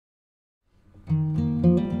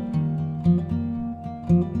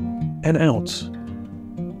An ounce.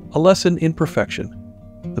 A lesson in perfection.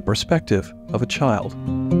 The perspective of a child.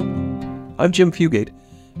 I'm Jim Fugate,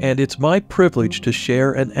 and it's my privilege to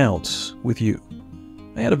share an ounce with you.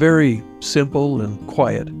 I had a very simple and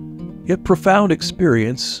quiet, yet profound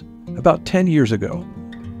experience about 10 years ago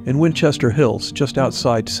in Winchester Hills, just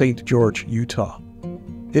outside St. George, Utah.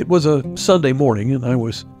 It was a Sunday morning, and I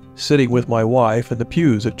was sitting with my wife in the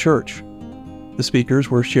pews at church. The speakers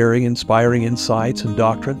were sharing inspiring insights and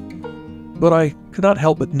doctrine, but I could not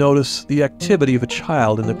help but notice the activity of a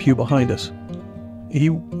child in the pew behind us. He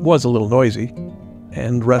was a little noisy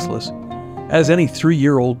and restless, as any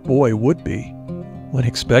 3-year-old boy would be when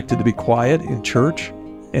expected to be quiet in church.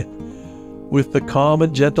 And with the calm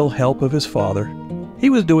and gentle help of his father, he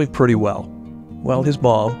was doing pretty well, while his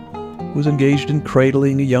mom was engaged in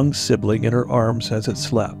cradling a young sibling in her arms as it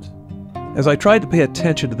slept. As I tried to pay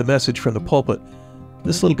attention to the message from the pulpit,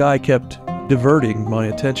 this little guy kept diverting my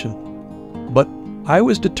attention. But I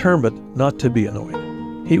was determined not to be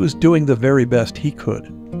annoyed. He was doing the very best he could,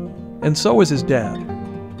 and so was his dad.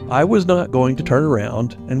 I was not going to turn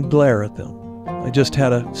around and glare at them. I just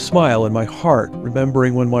had a smile in my heart,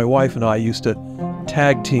 remembering when my wife and I used to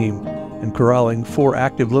tag team in corralling 4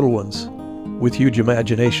 active little ones with huge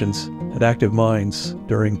imaginations and active minds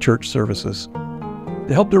during church services. To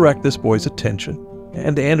help direct this boy's attention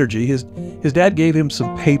and energy, his dad gave him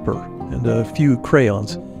some paper and a few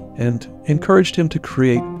crayons and encouraged him to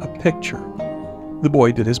create a picture. The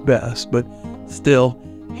boy did his best, but still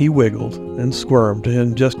he wiggled and squirmed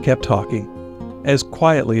and just kept talking, as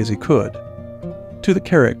quietly as he could, to the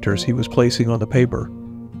characters he was placing on the paper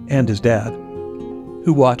and his dad,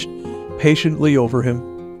 who watched patiently over him.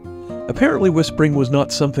 Apparently whispering was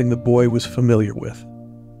not something the boy was familiar with.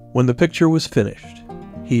 When the picture was finished,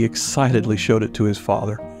 he excitedly showed it to his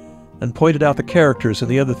father and pointed out the characters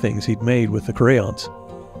and the other things he'd made with the crayons.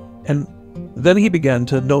 And then he began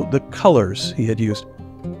to note the colors he had used.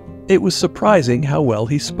 It was surprising how well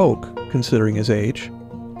he spoke, considering his age.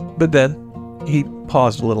 But then he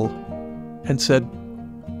paused a little and said,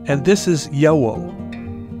 "And this is Yowo.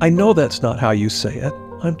 I know that's not how you say it.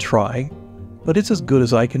 I'm trying, but it's as good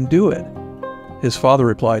as I can do it." His father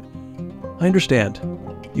replied, "I understand.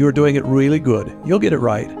 You are doing it really good. You'll get it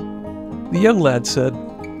right." The young lad said,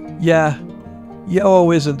 "Yeah,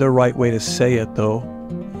 Yowo isn't the right way to say it, though."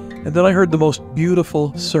 And then I heard the most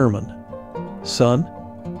beautiful sermon. "Son,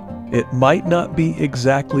 it might not be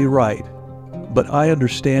exactly right, but I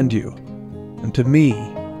understand you. And to me,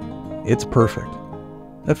 it's perfect."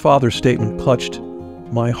 That father's statement clutched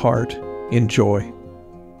my heart in joy,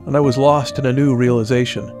 and I was lost in a new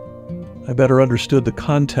realization. I better understood the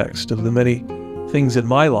context of the many things in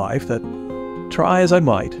my life that, try as I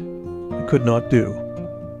might, I could not do,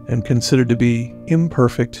 and considered to be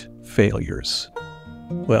imperfect failures.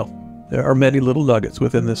 Well, there are many little nuggets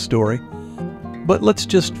within this story, but let's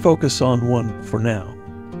just focus on one for now.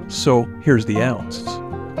 So here's the ounce.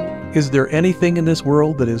 Is there anything in this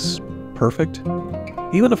world that is perfect?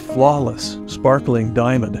 Even a flawless, sparkling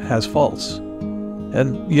diamond has faults,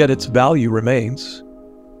 and yet its value remains.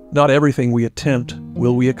 Not everything we attempt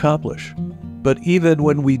will we accomplish, but even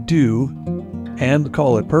when we do and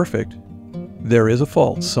call it perfect, there is a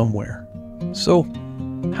fault somewhere. So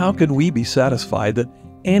how can we be satisfied that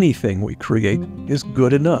anything we create is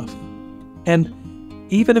good enough? And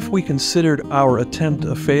even if we considered our attempt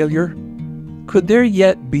a failure, could there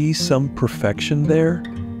yet be some perfection there?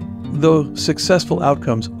 Though successful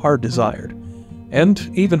outcomes are desired, and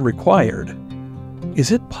even required,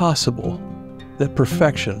 is it possible that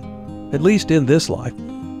perfection, at least in this life,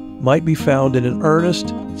 might be found in an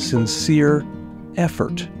earnest, sincere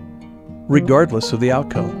effort, regardless of the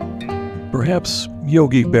outcome? Perhaps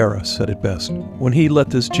Yogi Berra said it best when he let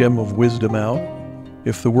this gem of wisdom out.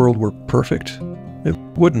 If the world were perfect, it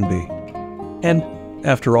wouldn't be. And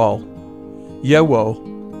after all,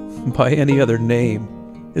 Yowo, by any other name,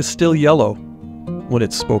 is still yellow when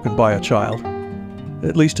it's spoken by a child,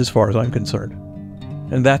 at least as far as I'm concerned.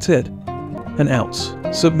 And that's it, an ounce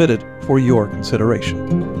submitted for your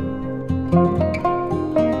consideration.